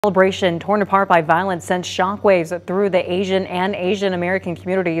Celebration torn apart by violence sent shockwaves through the Asian and Asian American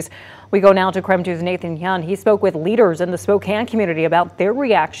communities. We go now to KREM 2's Nathan Hyun. He spoke with leaders in the Spokane community about their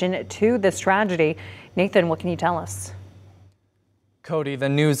reaction to this tragedy. Nathan, what can you tell us? Cody, the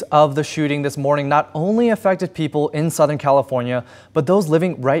news of the shooting this morning not only affected people in Southern California, but those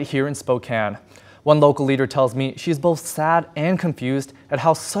living right here in Spokane. One local leader tells me she is both sad and confused at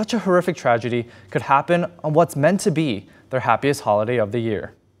how such a horrific tragedy could happen on what's meant to be their happiest holiday of the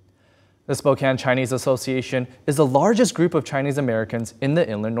year. The Spokane Chinese Association is the largest group of Chinese Americans in the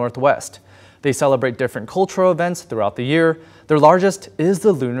Inland Northwest. They celebrate different cultural events throughout the year. Their largest is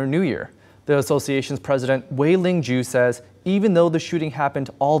the Lunar New Year. The association's president, Wei-Ling Ju, says even though the shooting happened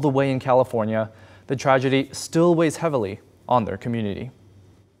all the way in California, the tragedy still weighs heavily on their community.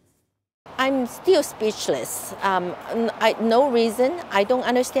 I'm still speechless. No reason. I don't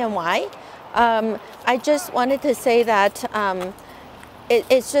understand why. I just wanted to say that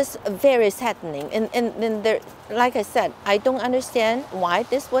it's just very saddening. And there, like I said, I don't understand why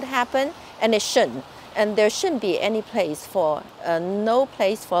this would happen, and it shouldn't. And there shouldn't be any place for, no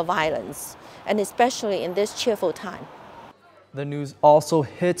place for violence, and especially in this cheerful time. The news also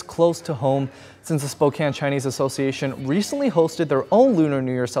hits close to home since the Spokane Chinese Association recently hosted their own Lunar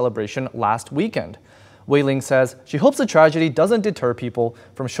New Year celebration last weekend. Wei-Ling says she hopes the tragedy doesn't deter people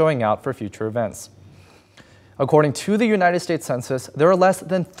from showing out for future events. According to the United States Census, there are less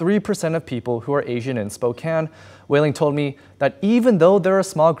than 3% of people who are Asian in Spokane. Wei-Ling told me that even though they're a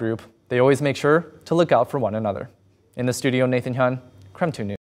small group, they always make sure to look out for one another. In the studio, Nathan Hyun, KREM 2 News.